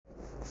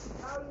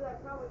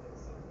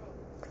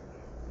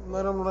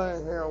Man, I'm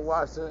laying here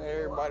watching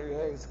Everybody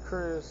Hates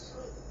Chris,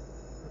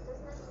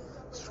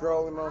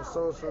 scrolling on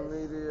social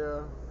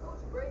media,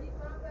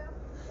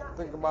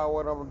 thinking about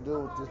what I'm gonna do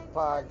with this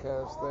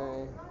podcast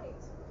thing.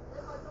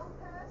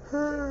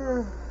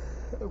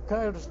 I'm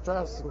kind of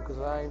stressing because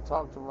I ain't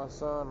talked to my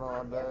son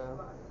all day,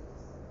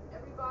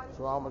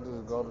 so I'm gonna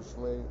just go to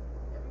sleep.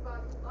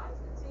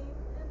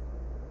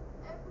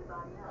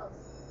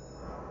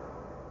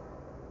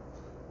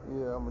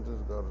 Yeah, I'm gonna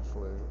just go to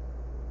sleep.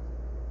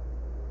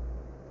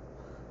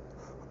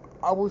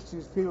 I wish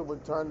these people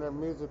would turn their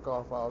music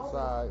off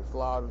outside. It's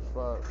loud as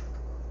fuck.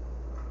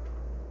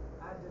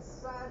 I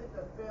decided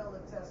to fail the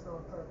test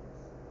on purpose.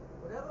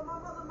 Whatever my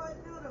mother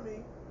might do to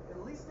me,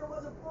 at least